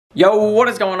Yo, what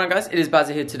is going on, guys? It is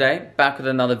Bazzaa here today, back with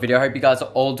another video. I hope you guys are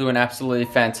all doing absolutely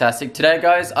fantastic. Today,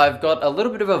 guys, I've got a little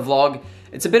bit of a vlog.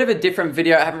 It's a bit of a different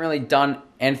video. I haven't really done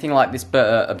anything like this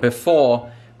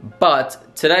before,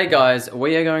 but today, guys,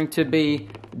 we are going to be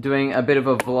doing a bit of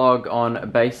a vlog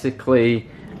on basically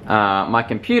my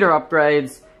computer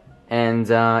upgrades and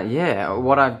yeah,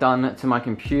 what I've done to my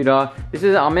computer.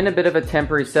 I'm in a bit of a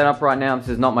temporary setup right now. This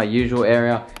is not my usual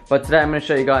area, but today I'm going to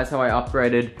show you guys how I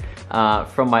upgraded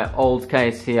from my old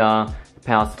case here,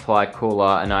 power supply,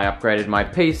 cooler, and I upgraded my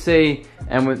PC.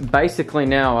 And with basically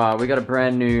now we got a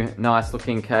brand new nice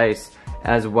looking case,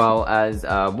 as well as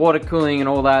water cooling and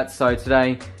all that. So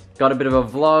today got a bit of a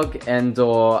vlog and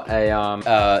or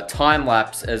a time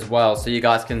lapse as well, so you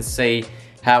guys can see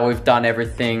how we've done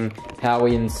everything, how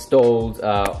we installed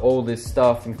all this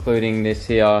stuff, including this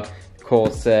here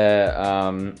Corsair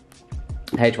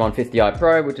H150i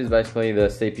Pro, which is basically the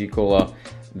CPU cooler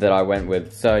that I went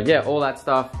with. So yeah, all that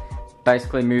stuff,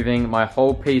 basically moving my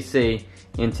whole PC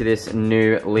into this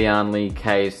new Lian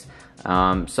case.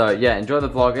 So yeah, enjoy the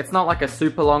vlog. It's not like a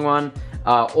super long one.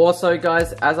 Also,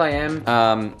 guys, as I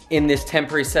am in this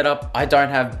temporary setup, I don't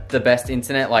have the best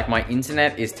internet. Like, my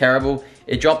internet is terrible.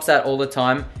 It drops out all the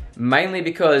time, mainly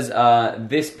because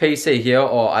this PC here,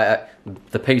 or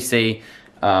the PC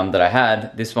that I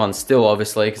had, this one's still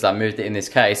obviously, because I moved it in this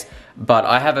case, but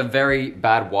I have a very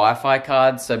bad Wi-Fi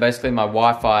card, so basically my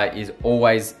Wi-Fi is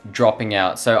always dropping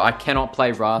out, so I cannot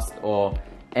play Rust or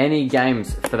any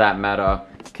games for that matter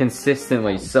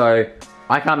consistently. So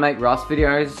I can't make Rust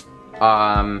videos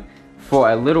for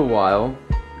a little while.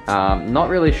 Not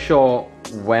really sure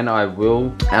when I will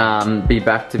be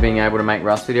back to being able to make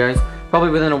Rust videos, probably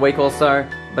within a week or so.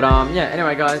 But yeah,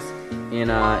 anyway guys,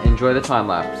 enjoy the time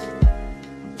lapse.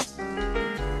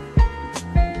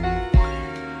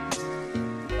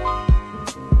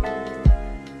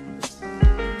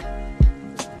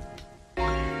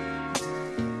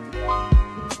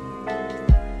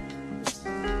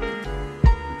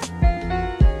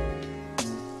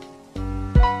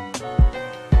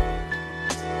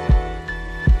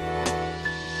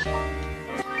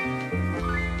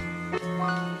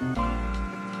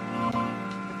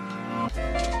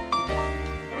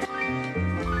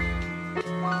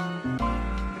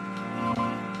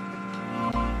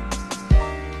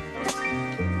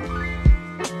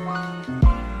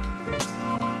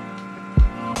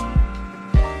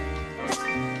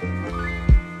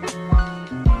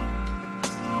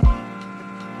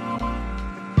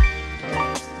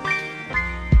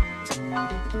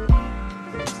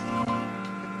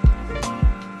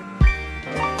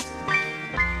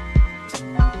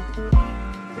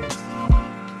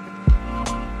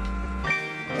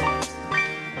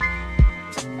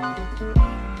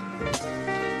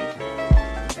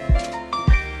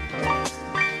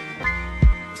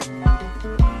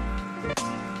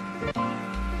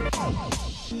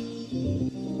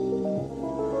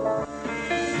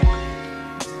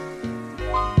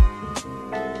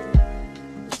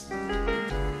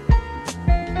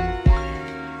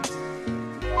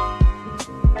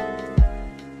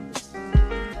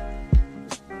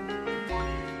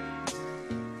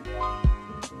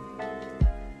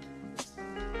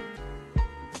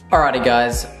 Alrighty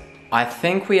guys, I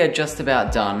think we are just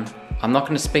about done. I'm not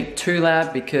going to speak too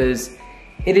loud because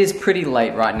it is pretty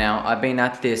late right now. I've been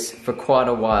at this for quite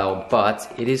a while,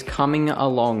 but it is coming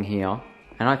along here,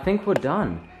 and I think we're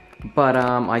done. But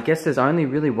I guess there's only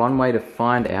really one way to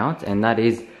find out, and that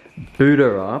is boot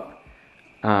her up.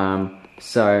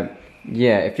 So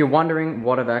yeah, if you're wondering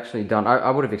what I've actually done,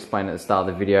 I would have explained at the start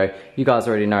of the video. You guys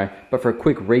already know. But for a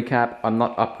quick recap, I'm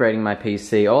not upgrading my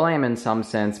PC. All I am in some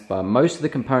sense, but most of the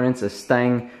components are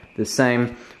staying the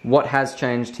same. What has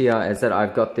changed here is that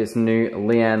I've got this new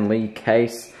Lian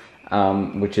case,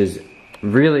 which is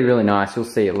really, really nice. You'll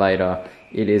see it later.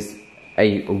 It is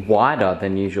a wider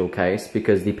than usual case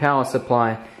because the power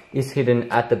supply is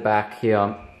hidden at the back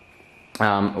here,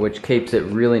 which keeps it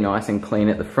really nice and clean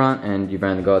at the front, and you've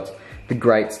only got the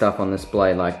great stuff on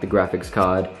display, like the graphics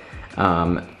card,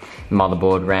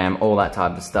 motherboard, RAM, all that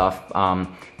type of stuff.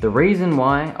 The reason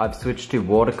why I've switched to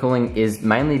water cooling is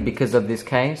mainly because of this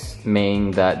case,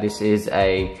 meaning that this is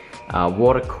a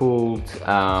water-cooled,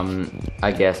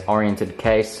 I guess, oriented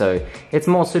case, so it's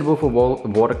more suitable for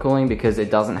water cooling because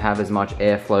it doesn't have as much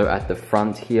airflow at the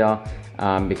front here,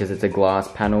 because it's a glass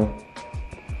panel.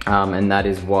 And that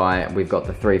is why we've got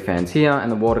the 3 fans here,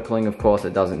 and the water cooling, of course,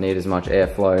 it doesn't need as much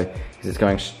airflow because it's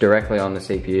going directly on the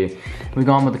CPU. We've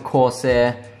gone with the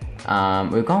Corsair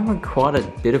We've gone with quite a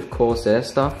bit of Corsair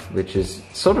stuff, which is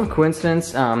sort of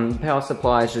coincidence. Power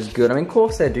supply is just good. I mean,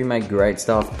 Corsair do make great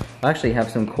stuff. I actually have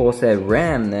some Corsair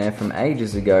RAM there from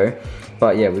ages ago.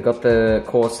 But yeah, we've got the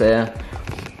Corsair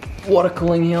water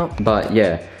cooling here. But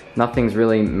yeah, nothing's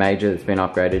really major that's been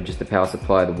upgraded. Just the power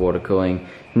supply, the water cooling,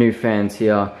 new fans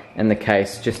here, and the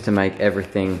case just to make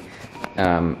everything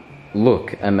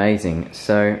look amazing.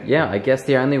 So yeah, I guess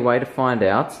the only way to find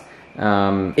out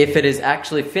if it is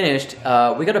actually finished,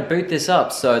 we gotta boot this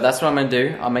up. So that's what I'm gonna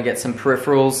do. I'm gonna get some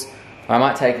peripherals. I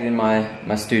might take it in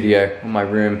my studio or my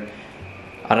room.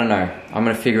 I don't know. I'm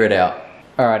gonna figure it out.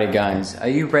 Alrighty guys, are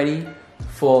you ready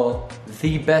for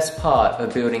the best part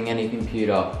of building any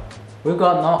computer? We've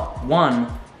got not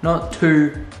one, not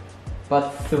two, but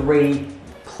 3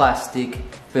 plastic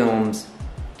films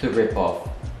to rip off.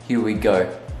 Here we go.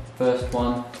 First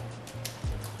one.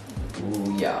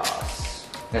 Ooh, yes.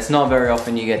 It's not very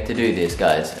often you get to do this,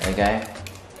 guys, okay?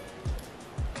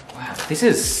 Wow, this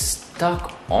is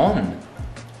stuck on.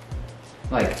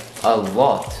 Like, a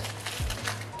lot.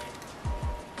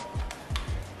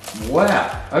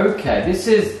 Wow, okay, this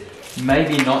is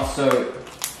maybe not so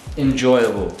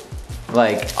enjoyable.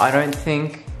 Like, I don't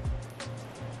think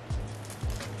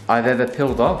I've ever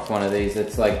peeled off one of these.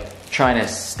 It's like trying to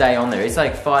stay on there. It's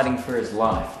like fighting for his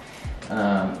life.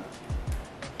 Alright,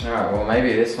 well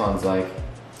maybe this one's like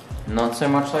not so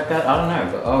much like that. I don't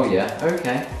know, but oh yeah,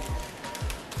 okay.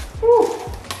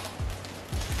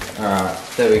 Alright,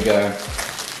 there we go.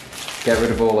 Get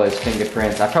rid of all those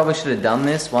fingerprints. I probably should have done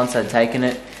this once I'd taken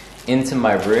it into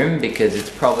my room because it's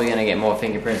probably gonna get more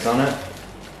fingerprints on it.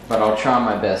 But I'll try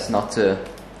my best not to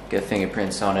get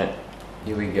fingerprints on it.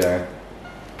 Here we go.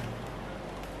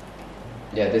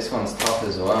 Yeah, this one's tough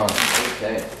as well.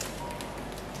 Okay.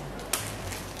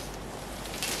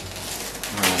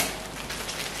 Alright.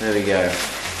 There we go.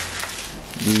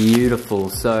 Beautiful.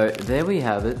 So there we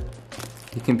have it.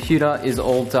 The computer is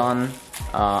all done.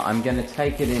 I'm gonna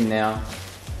take it in now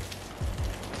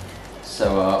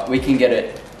so we can get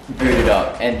it booted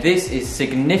up. And this is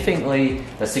significantly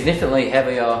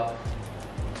heavier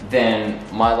than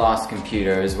my last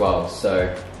computer as well.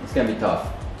 So it's gonna be tough.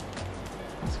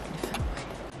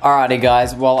 Alrighty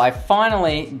guys, well I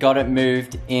finally got it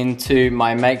moved into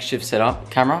my makeshift setup.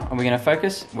 Camera, are we gonna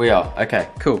focus? We are, okay,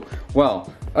 cool.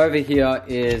 Well, over here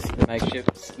is the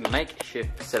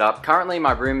makeshift setup. Currently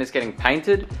my room is getting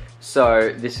painted,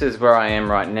 so this is where I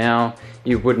am right now.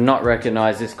 You would not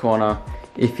recognize this corner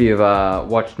if you've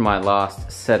watched my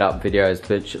last setup videos,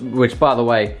 which by the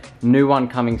way, new one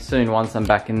coming soon once I'm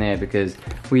back in there because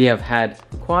we have had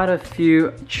quite a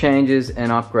few changes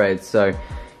and upgrades. So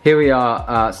here we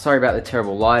are. Sorry about the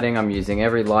terrible lighting. I'm using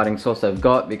every lighting source I've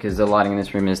got because the lighting in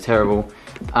this room is terrible.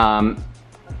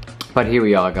 But here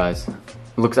we are, guys.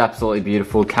 It looks absolutely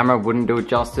beautiful. Camera wouldn't do it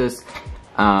justice.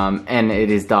 And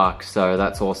it is dark, so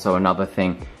that's also another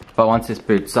thing. But once this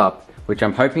boots up, which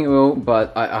I'm hoping it will,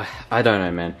 but I don't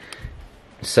know, man.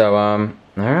 So,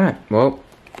 alright, well,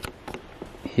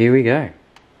 here we go.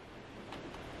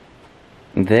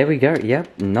 There we go.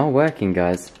 Yep, not working,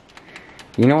 guys.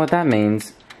 You know what that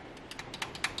means?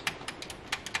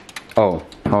 Oh,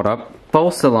 hold up.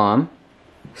 False alarm.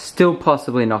 Still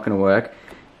possibly not going to work.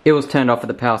 It was turned off at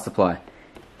the power supply.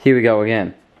 Here we go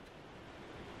again.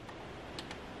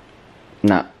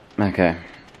 Nah, okay.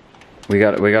 We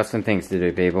got some things to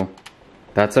do, people.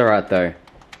 That's alright though.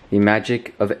 The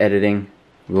magic of editing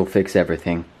will fix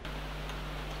everything.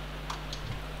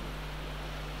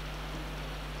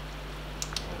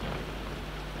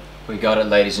 We got it,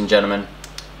 ladies and gentlemen.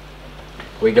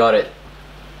 We got it.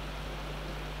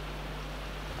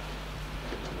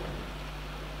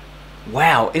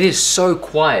 Wow, it is so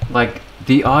quiet. Like,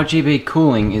 the RGB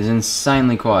cooling is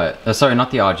insanely quiet. Sorry,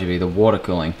 not the RGB, the water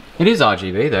cooling. It is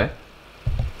RGB though.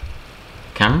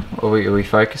 Camera, are we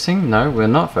focusing? No, we're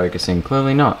not focusing,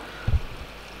 clearly not.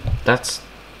 That's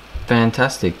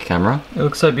fantastic, camera. It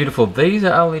looks so beautiful. These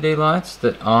are LED lights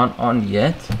that aren't on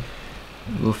yet.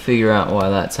 We'll figure out why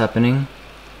that's happening.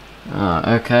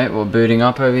 Okay, we're booting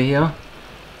up over here.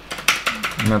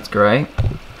 That's great.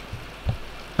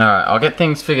 Alright, I'll get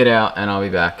things figured out and I'll be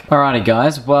back. Alrighty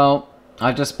guys, well,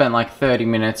 I've just spent like 30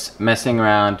 minutes messing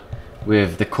around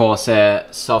with the Corsair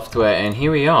software and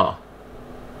here we are.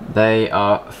 They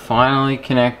are finally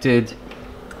connected.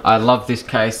 I love this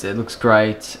case, it looks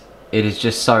great. It is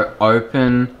just so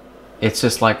open. It's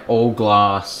just like all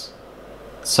glass.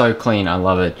 So clean, I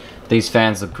love it. These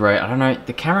fans look great. I don't know,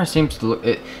 the camera seems to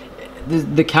look...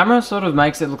 The camera sort of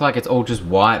makes it look like it's all just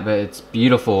white, but it's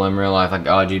beautiful in real life, like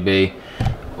RGB,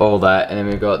 all that. And then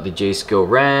we've got the G-Skill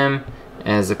RAM.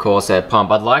 As the Corsair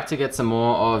pump. I'd like to get some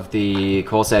more of the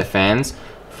Corsair fans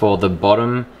for the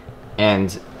bottom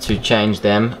and to change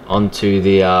them onto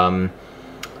the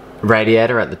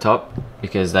radiator at the top,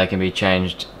 because they can be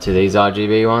changed to these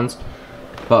RGB ones.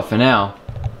 But for now,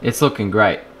 it's looking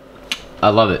great. I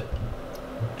love it.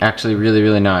 Actually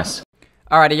really nice.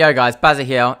 Alrighty, yo guys, Bazzaa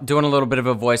here, doing a little bit of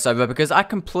a voiceover because I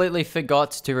completely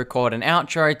forgot to record an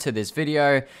outro to this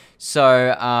video.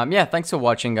 So, yeah, thanks for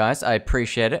watching, guys. I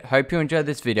appreciate it. Hope you enjoyed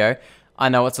this video. I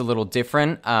know it's a little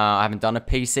different. I haven't done a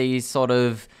PC sort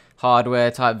of hardware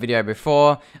type video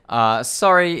before.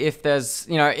 Sorry if there's,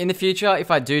 you know, in the future, if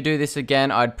I do this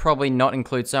again, I'd probably not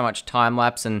include so much time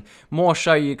lapse and more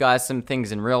show you guys some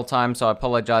things in real time. So I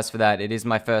apologize for that. It is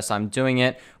my first time doing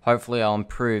it. Hopefully I'll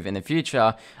improve in the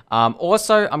future.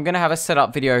 Also, I'm going to have a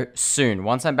setup video soon.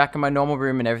 Once I'm back in my normal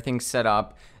room and everything's set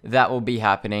up, that will be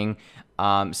happening.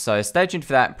 So stay tuned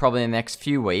for that probably in the next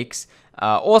few weeks.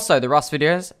 Also, the Rust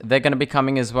videos, they're going to be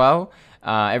coming as well.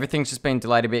 Everything's just been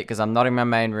delayed a bit because I'm not in my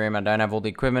main room. I don't have all the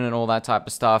equipment and all that type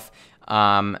of stuff.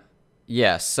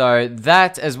 Yeah, so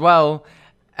that as well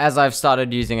as I've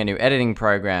started using a new editing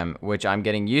program, which I'm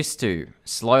getting used to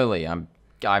slowly. I'm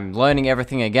learning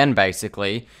everything again,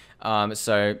 basically.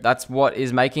 So that's what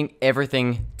is making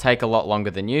everything take a lot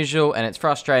longer than usual, and it's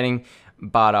frustrating,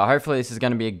 but hopefully this is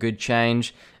going to be a good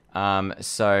change.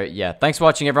 So yeah, thanks for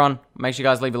watching, everyone. Make sure you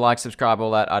guys leave a like, subscribe,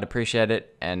 all that. I'd appreciate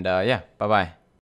it, and yeah, bye-bye.